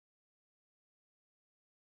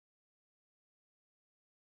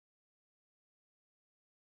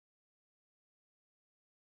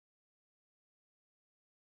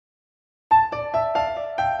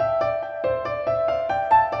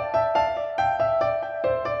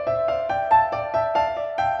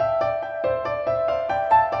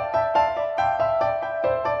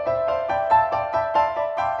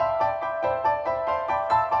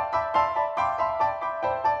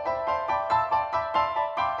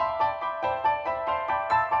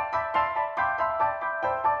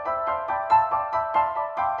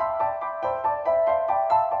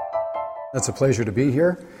It's a pleasure to be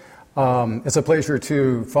here. It's a pleasure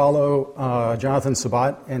to follow Jonathan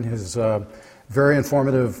Sabat and his very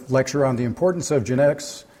informative lecture on the importance of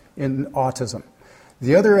genetics in autism.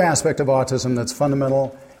 The other aspect of autism that's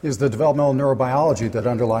fundamental is the developmental neurobiology that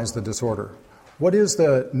underlies the disorder. What is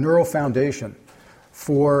the neural foundation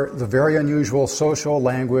for the very unusual social,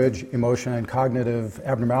 language, emotion, and cognitive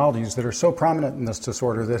abnormalities that are so prominent in this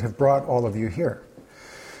disorder that have brought all of you here?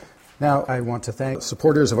 Now, I want to thank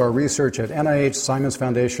supporters of our research at NIH, Simons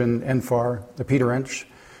Foundation, NFAR, the Peter Ench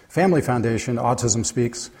Family Foundation, Autism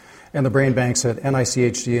Speaks, and the brain banks at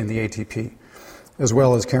NICHD and the ATP, as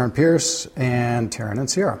well as Karen Pierce and Taryn and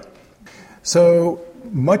Sierra. So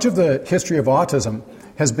much of the history of autism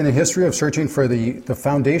has been a history of searching for the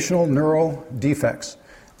foundational neural defects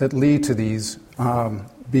that lead to these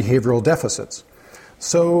behavioral deficits.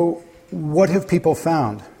 So what have people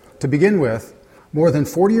found? To begin with, more than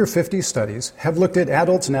 40 or 50 studies have looked at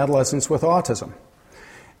adults and adolescents with autism.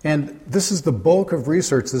 And this is the bulk of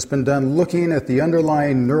research that's been done looking at the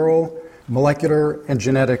underlying neural, molecular, and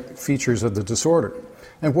genetic features of the disorder.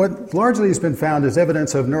 And what largely has been found is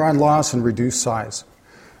evidence of neuron loss and reduced size.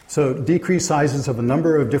 So decreased sizes of a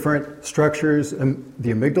number of different structures,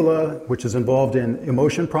 the amygdala, which is involved in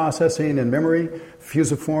emotion processing and memory,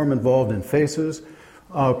 fusiform involved in faces,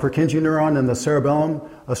 Purkinje neuron in the cerebellum,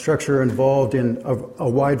 a structure involved in a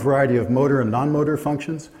wide variety of motor and non-motor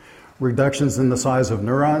functions, reductions in the size of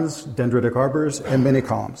neurons, dendritic arbors, and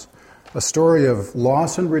mini-columns. A story of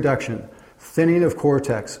loss and reduction, thinning of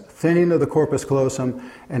cortex, thinning of the corpus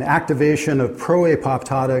callosum, and activation of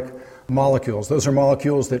pro-apoptotic molecules. Those are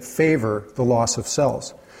molecules that favor the loss of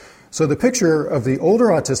cells. So the picture of the older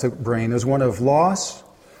autistic brain is one of loss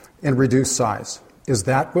and reduced size. Is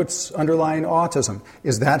that what's underlying autism?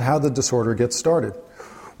 Is that how the disorder gets started?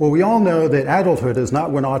 Well, we all know that adulthood is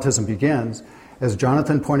not when autism begins. As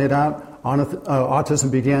Jonathan pointed out,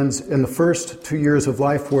 autism begins in the first 2 years of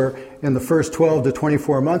life, where in the first 12 to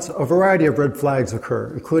 24 months, a variety of red flags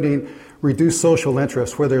occur, including reduced social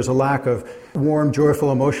interest, where there's a lack of warm,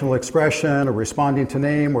 joyful emotional expression, or responding to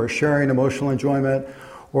name, or sharing emotional enjoyment,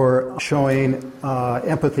 or showing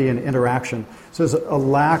empathy and interaction. So there's a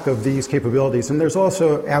lack of these capabilities. And there's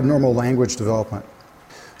also abnormal language development.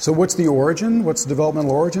 So what's the origin? What's the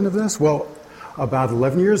developmental origin of this? Well, about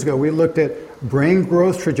 11 years ago, we looked at brain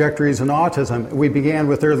growth trajectories in autism. We began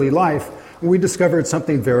with early life, and we discovered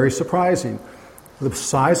something very surprising. The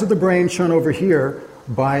size of the brain shown over here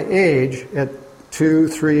by age at 2,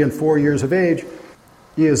 3, and 4 years of age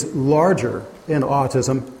is larger in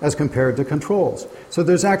autism as compared to controls. So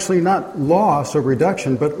there's actually not loss or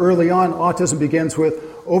reduction, but early on, autism begins with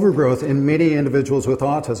overgrowth in many individuals with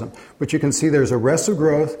autism. But you can see there's arrested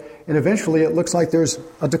growth, and eventually it looks like there's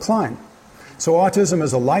a decline. So autism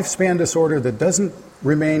is a lifespan disorder that doesn't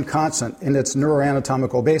remain constant in its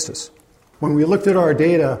neuroanatomical basis. When we looked at our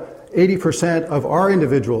data, 80% of our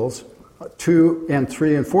individuals, 2 and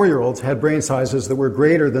 3 and 4-year-olds, had brain sizes that were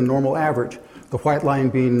greater than normal average, the white line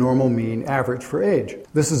being normal mean average for age.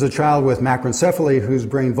 This is a child with macroencephaly whose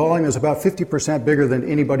brain volume is about 50% bigger than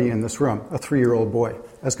anybody in this room, a 3-year-old boy,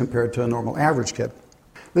 as compared to a normal average kid.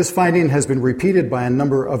 This finding has been repeated by a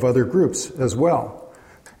number of other groups as well.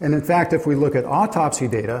 And in fact, if we look at autopsy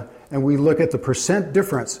data and we look at the percent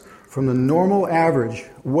difference from the normal average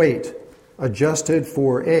weight adjusted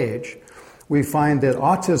for age, we find that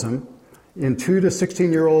autism in 2 to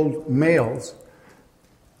 16-year-old males,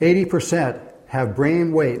 80% have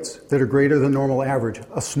brain weights that are greater than normal average.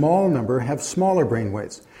 A small number have smaller brain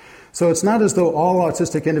weights. So it's not as though all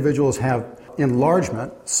autistic individuals have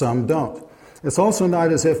enlargement, some don't. It's also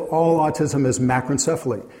not as if all autism is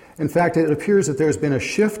macroencephaly. In fact, it appears that there's been a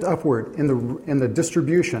shift upward in the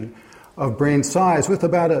distribution of brain size with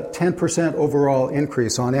about a 10% overall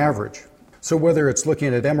increase on average. So whether it's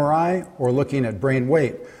looking at MRI or looking at brain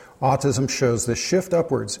weight, autism shows this shift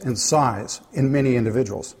upwards in size in many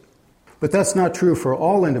individuals. But that's not true for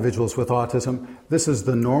all individuals with autism. This is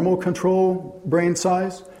the normal control brain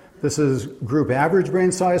size. This is group average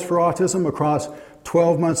brain size for autism across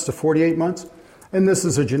 12 months to 48 months. And this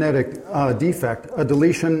is a genetic defect, a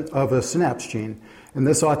deletion of a synapse gene. In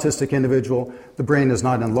this autistic individual, the brain is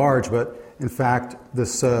not enlarged, but in fact,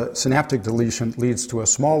 this synaptic deletion leads to a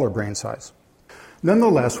smaller brain size.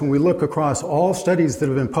 Nonetheless, when we look across all studies that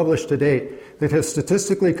have been published to date that have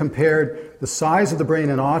statistically compared the size of the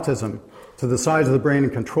brain in autism to the size of the brain in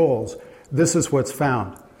controls, this is what's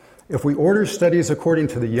found. If we order studies according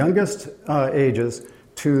to the youngest ages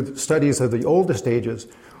to studies of the oldest ages,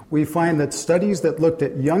 we find that studies that looked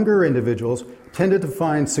at younger individuals tended to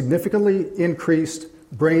find significantly increased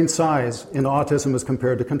brain size in autism as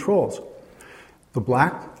compared to controls. The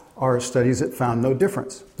black are studies that found no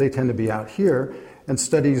difference. They tend to be out here, and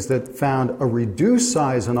studies that found a reduced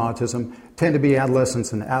size in autism tend to be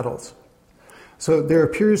adolescents and adults. So there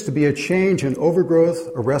appears to be a change in overgrowth,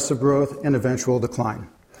 arrestive growth, and eventual decline.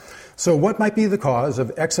 So what might be the cause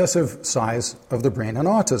of excessive size of the brain in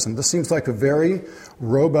autism? This seems like a very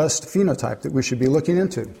robust phenotype that we should be looking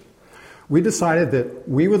into. We decided that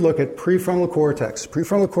we would look at prefrontal cortex.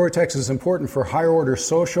 Prefrontal cortex is important for higher order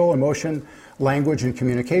social, emotion, language, and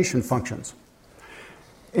communication functions.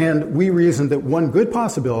 And we reasoned that one good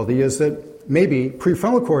possibility is that maybe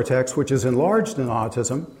prefrontal cortex, which is enlarged in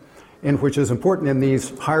autism, and which is important in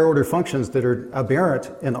these higher order functions that are aberrant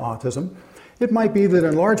in autism, it might be that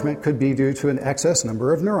enlargement could be due to an excess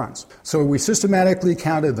number of neurons. So we systematically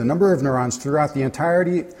counted the number of neurons throughout the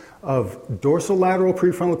entirety of dorsolateral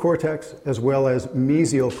prefrontal cortex as well as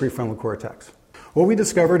mesial prefrontal cortex. What we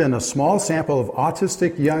discovered in a small sample of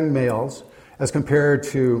autistic young males as compared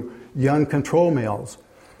to young control males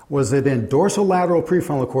was that in dorsolateral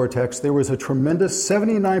prefrontal cortex there was a tremendous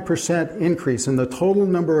 79% increase in the total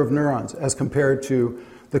number of neurons as compared to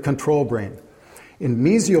the control brain. In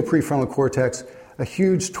mesial prefrontal cortex, a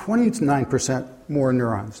huge 29% more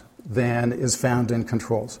neurons than is found in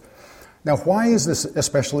controls. Now, why is this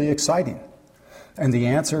especially exciting? And the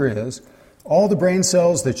answer is, all the brain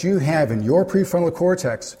cells that you have in your prefrontal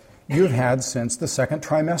cortex, you've had since the second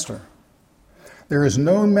trimester. There is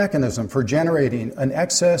no mechanism for generating an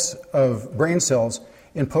excess of brain cells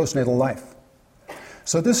in postnatal life.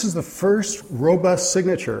 So this is the first robust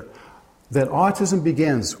signature that autism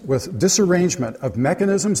begins with disarrangement of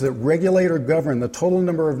mechanisms that regulate or govern the total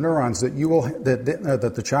number of neurons that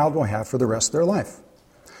the child will have for the rest of their life.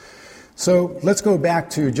 So let's go back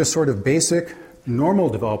to just sort of basic normal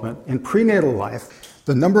development. In prenatal life,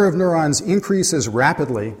 the number of neurons increases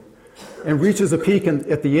rapidly and reaches a peak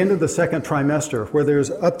at the end of the second trimester, where there's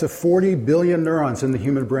up to 40 billion neurons in the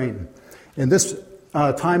human brain. And this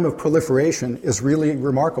time of proliferation is really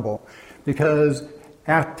remarkable because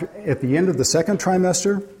at the end of the second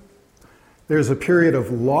trimester, there's a period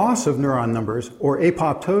of loss of neuron numbers, or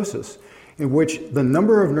apoptosis, in which the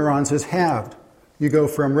number of neurons is halved. You go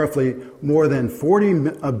from roughly more than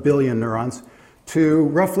 40 billion neurons to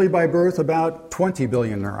roughly by birth about 20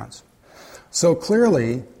 billion neurons. So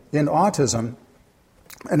clearly, in autism,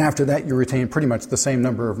 and after that you retain pretty much the same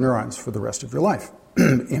number of neurons for the rest of your life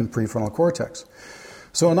in prefrontal cortex.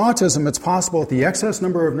 So in autism, it's possible that the excess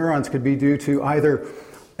number of neurons could be due to either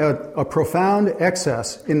a profound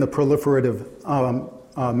excess in the proliferative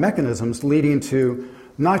mechanisms leading to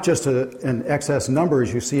not just an excess number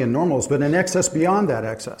as you see in normals, but an excess beyond that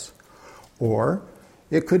excess. Or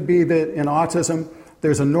it could be that in autism,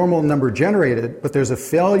 there's a normal number generated, but there's a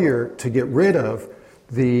failure to get rid of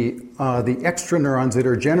the extra neurons that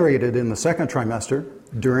are generated in the second trimester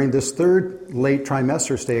during this third late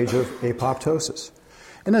trimester stage of apoptosis.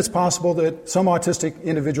 And it's possible that some autistic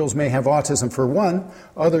individuals may have autism for one,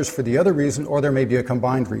 others for the other reason, or there may be a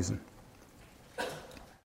combined reason.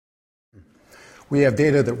 We have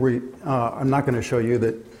data that I'm not going to show you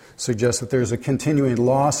that suggests that there's a continuing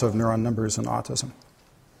loss of neuron numbers in autism.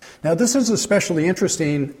 Now, this is especially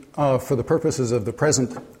interesting for the purposes of the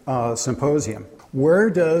present symposium.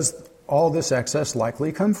 Where does all this excess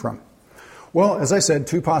likely come from? Well, as I said,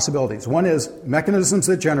 two possibilities. One is mechanisms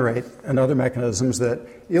that generate and other mechanisms that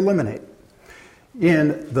eliminate.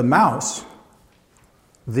 In the mouse,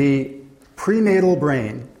 the prenatal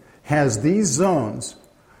brain has these zones,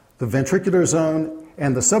 the ventricular zone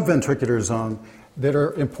and the subventricular zone, that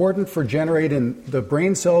are important for generating the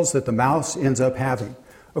brain cells that the mouse ends up having.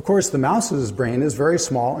 Of course, the mouse's brain is very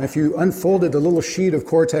small, and if you unfolded a little sheet of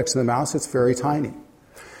cortex in the mouse, it's very tiny.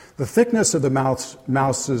 The thickness of the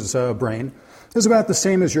mouse's brain is about the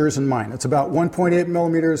same as yours and mine. It's about 1.8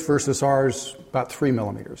 millimeters versus ours, about 3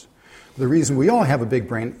 millimeters. The reason we all have a big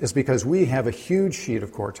brain is because we have a huge sheet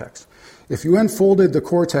of cortex. If you unfolded the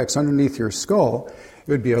cortex underneath your skull,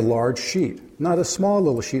 it would be a large sheet, not a small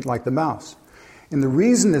little sheet like the mouse. And the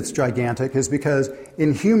reason it's gigantic is because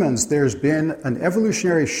in humans there's been an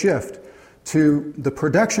evolutionary shift to the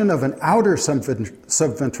production of an outer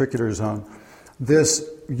subventricular zone. This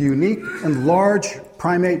unique and large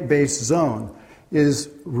primate-based zone is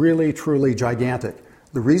really, truly gigantic.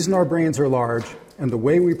 The reason our brains are large and the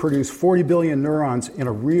way we produce 40 billion neurons in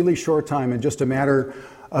a really short time, in just a matter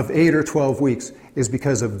of 8 or 12 weeks, is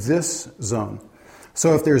because of this zone.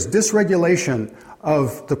 So if there's dysregulation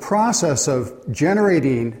of the process of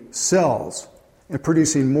generating cells and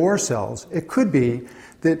producing more cells, it could be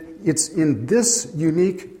that it's in this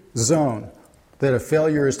unique zone that a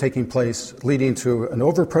failure is taking place, leading to an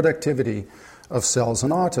overproductivity of cells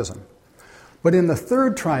in autism. But in the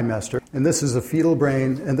third trimester, and this is a fetal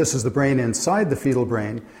brain, and this is the brain inside the fetal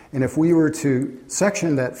brain, and if we were to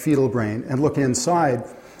section that fetal brain and look inside,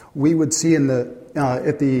 we would see at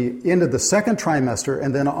the end of the second trimester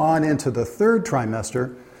and then on into the third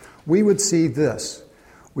trimester, we would see this.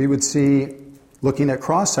 We would see, looking at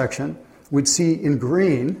cross-section, we'd see in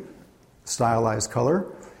green, stylized color,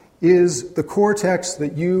 is the cortex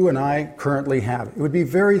that you and I currently have. It would be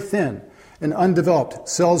very thin and undeveloped.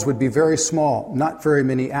 Cells would be very small, not very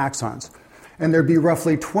many axons. And there'd be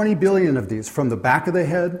roughly 20 billion of these from the back of the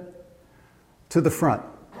head to the front.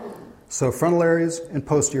 So frontal areas and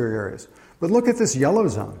posterior areas. But look at this yellow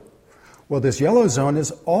zone. Well, this yellow zone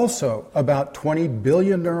is also about 20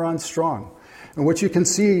 billion neurons strong. And what you can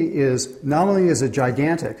see is not only is it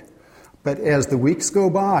gigantic, but as the weeks go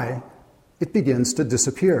by, it begins to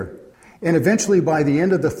disappear. And eventually, by the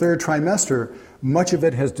end of the third trimester, much of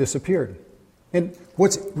it has disappeared. And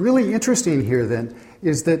what's really interesting here, then,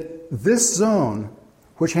 is that this zone,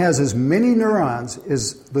 which has as many neurons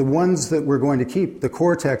as the ones that we're going to keep, the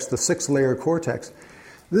cortex, the six-layer cortex,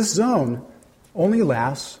 this zone only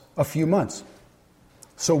lasts a few months.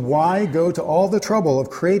 So why go to all the trouble of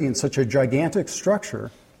creating such a gigantic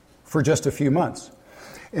structure for just a few months?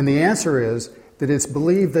 And the answer is that it's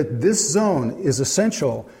believed that this zone is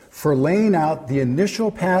essential for laying out the initial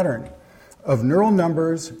pattern of neural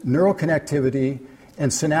numbers, neural connectivity,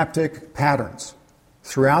 and synaptic patterns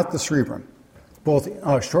throughout the cerebrum, both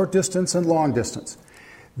short distance and long distance.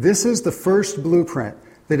 This is the first blueprint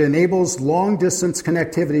that enables long distance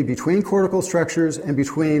connectivity between cortical structures and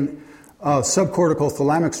between subcortical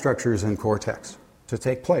thalamic structures in cortex to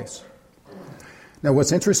take place. Now,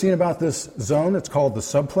 what's interesting about this zone, it's called the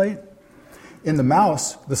subplate. In the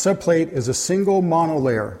mouse, the subplate is a single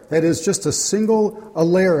monolayer. That is just a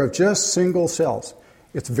layer of just single cells.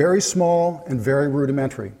 It's very small and very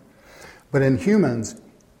rudimentary. But in humans,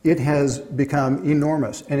 it has become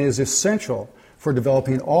enormous and is essential for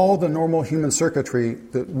developing all the normal human circuitry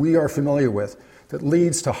that we are familiar with that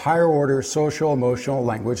leads to higher order social, emotional,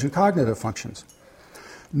 language, and cognitive functions.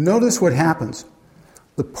 Notice what happens.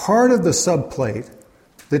 The part of the subplate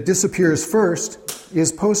that disappears first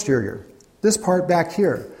is posterior. This part back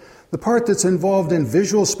here, the part that's involved in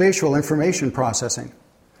visual spatial information processing.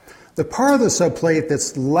 The part of the subplate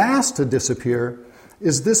that's last to disappear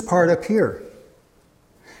is this part up here.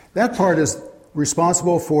 That part is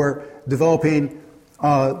responsible for developing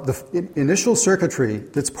the initial circuitry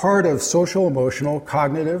that's part of social, emotional,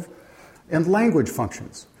 cognitive, and language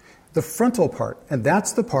functions. The frontal part, and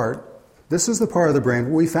that's the part, this is the part of the brain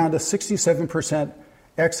where we found a 67%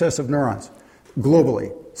 excess of neurons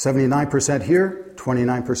globally. 79% here,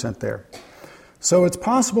 29% there. So it's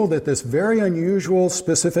possible that this very unusual,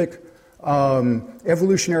 specific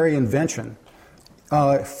evolutionary invention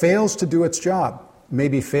fails to do its job,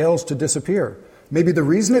 maybe fails to disappear. Maybe the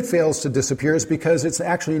reason it fails to disappear is because it's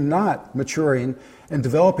actually not maturing and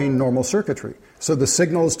developing normal circuitry. So the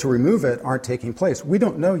signals to remove it aren't taking place. We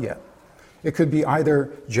don't know yet. It could be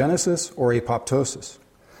either genesis or apoptosis.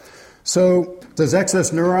 So does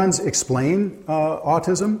excess neurons explain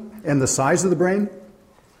autism and the size of the brain?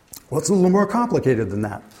 Well, it's a little more complicated than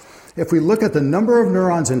that. If we look at the number of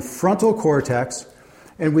neurons in frontal cortex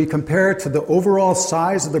and we compare it to the overall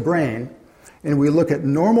size of the brain, and we look at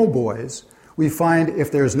normal boys, we find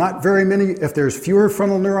if there's fewer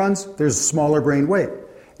frontal neurons, there's smaller brain weight.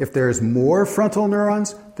 If there's more frontal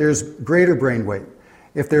neurons, there's greater brain weight.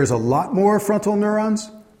 If there's a lot more frontal neurons,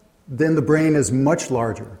 then the brain is much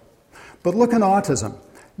larger. But look at autism.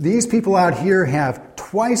 These people out here have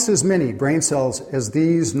twice as many brain cells as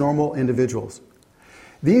these normal individuals.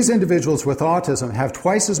 These individuals with autism have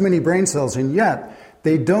twice as many brain cells, and yet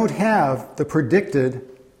they don't have the predicted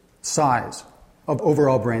size of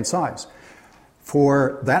overall brain size.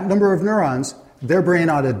 For that number of neurons, their brain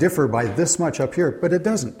ought to differ by this much up here, but it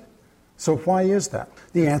doesn't. So why is that?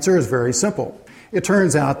 The answer is very simple. It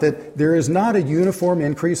turns out that there is not a uniform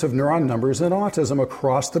increase of neuron numbers in autism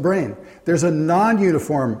across the brain. There's a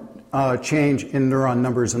non-uniform change in neuron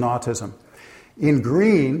numbers in autism. In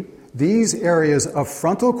green, these areas of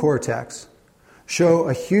frontal cortex show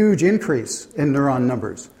a huge increase in neuron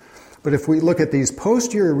numbers. But if we look at these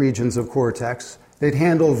posterior regions of cortex that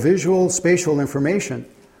handle visual spatial information,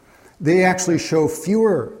 they actually show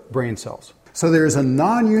fewer brain cells. So there is a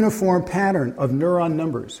non-uniform pattern of neuron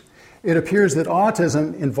numbers. It appears that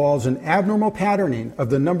autism involves an abnormal patterning of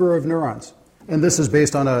the number of neurons. And this is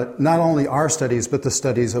based on not only our studies, but the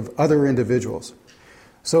studies of other individuals.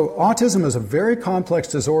 So autism is a very complex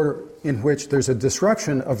disorder in which there's a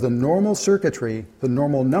disruption of the normal circuitry, the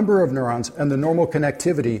normal number of neurons, and the normal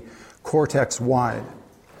connectivity cortex-wide.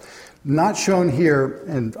 Not shown here,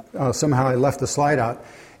 and somehow I left the slide out,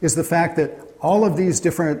 is the fact that all of these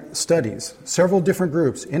different studies, several different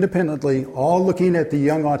groups, independently, all looking at the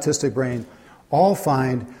young autistic brain, all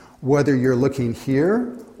find, whether you're looking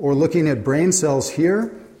here or looking at brain cells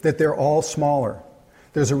here, that they're all smaller.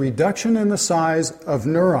 There's a reduction in the size of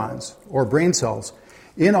neurons or brain cells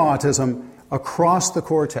in autism across the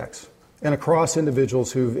cortex and across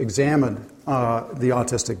individuals who've examined the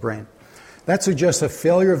autistic brain. That suggests a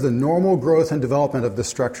failure of the normal growth and development of the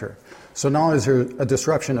structure. So not only is there a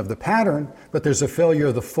disruption of the pattern, but there's a failure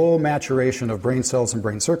of the full maturation of brain cells and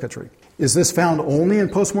brain circuitry. Is this found only in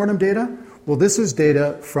postmortem data? Well, this is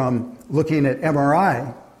data from looking at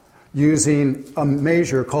MRI using a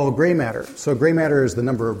measure called gray matter. So gray matter is the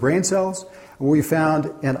number of brain cells. What we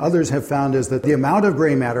found, and others have found, is that the amount of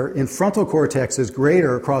gray matter in frontal cortex is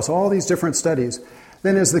greater across all these different studies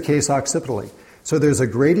than is the case occipitally. So there's a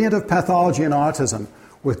gradient of pathology in autism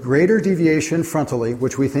with greater deviation frontally,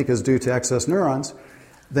 which we think is due to excess neurons,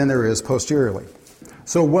 than there is posteriorly.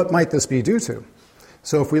 So what might this be due to?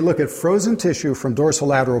 So if we look at frozen tissue from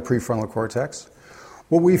dorsolateral prefrontal cortex,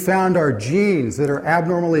 what we found are genes that are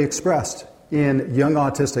abnormally expressed in young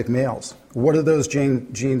autistic males. What do those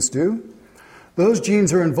genes do? Those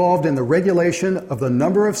genes are involved in the regulation of the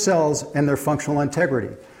number of cells and their functional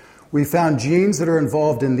integrity. We found genes that are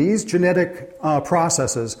involved in these genetic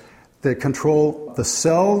processes that control the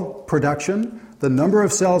cell production, the number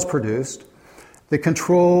of cells produced, that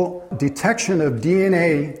control detection of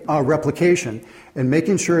DNA replication, and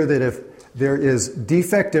making sure that if there is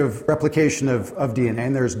defective replication of DNA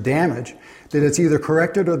and there's damage, that it's either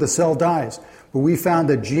corrected or the cell dies. But we found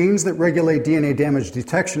that genes that regulate DNA damage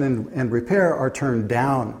detection and repair are turned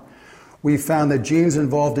down. We found that genes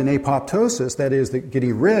involved in apoptosis, that is, that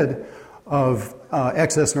getting rid of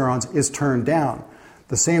excess neurons, is turned down.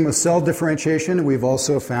 The same with cell differentiation, we've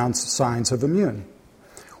also found signs of immune.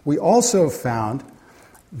 We also found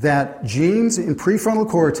that genes in prefrontal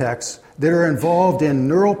cortex that are involved in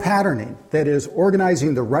neural patterning, that is,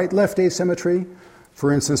 organizing the right-left asymmetry,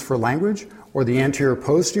 for instance, for language, or the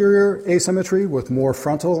anterior-posterior asymmetry with more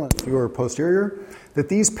frontal and fewer posterior, that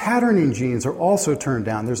these patterning genes are also turned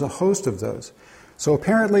down. There's a host of those. So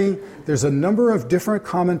apparently, there's a number of different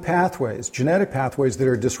common pathways, genetic pathways, that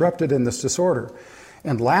are disrupted in this disorder.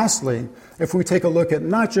 And lastly, if we take a look at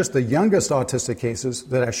not just the youngest autistic cases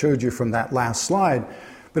that I showed you from that last slide,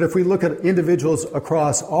 but if we look at individuals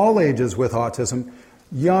across all ages with autism,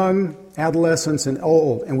 young, adolescents, and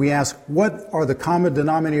old, and we ask what are the common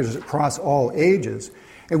denominators across all ages,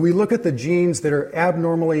 and we look at the genes that are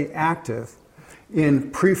abnormally active in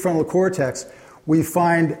prefrontal cortex, we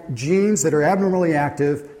find genes that are abnormally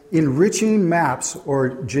active enriching maps or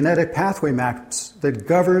genetic pathway maps that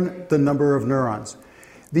govern the number of neurons.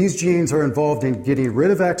 These genes are involved in getting rid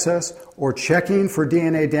of excess or checking for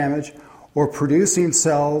DNA damage or producing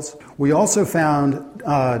cells. We also found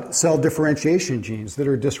cell differentiation genes that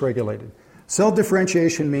are dysregulated. Cell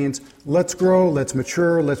differentiation means let's grow, let's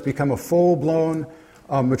mature, let's become a full-blown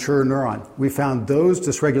mature neuron. We found those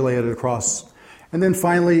dysregulated across. And then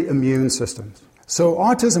finally, immune systems. So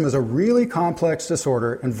autism is a really complex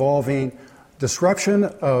disorder involving disruption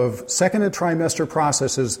of second and trimester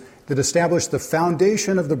processes that establish the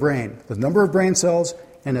foundation of the brain, the number of brain cells,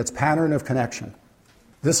 and its pattern of connection.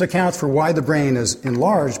 This accounts for why the brain is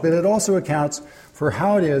enlarged, but it also accounts for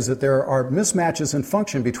how it is that there are mismatches in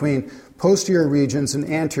function between posterior regions and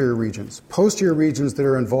anterior regions. Posterior regions that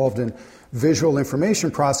are involved in visual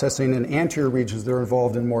information processing and anterior regions that are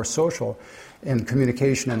involved in more social and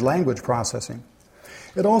communication and language processing.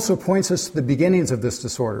 It also points us to the beginnings of this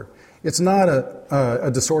disorder. It's not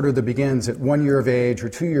a disorder that begins at 1 year of age or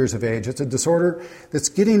 2 years of age. It's a disorder that's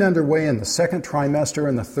getting underway in the second trimester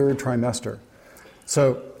and the third trimester.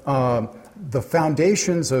 So the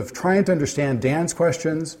foundations of trying to understand Dan's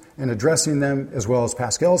questions and addressing them, as well as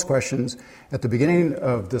Pascal's questions at the beginning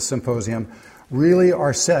of this symposium, really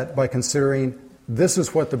are set by considering this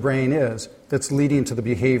is what the brain is that's leading to the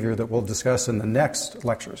behavior that we'll discuss in the next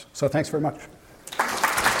lectures. So thanks very much.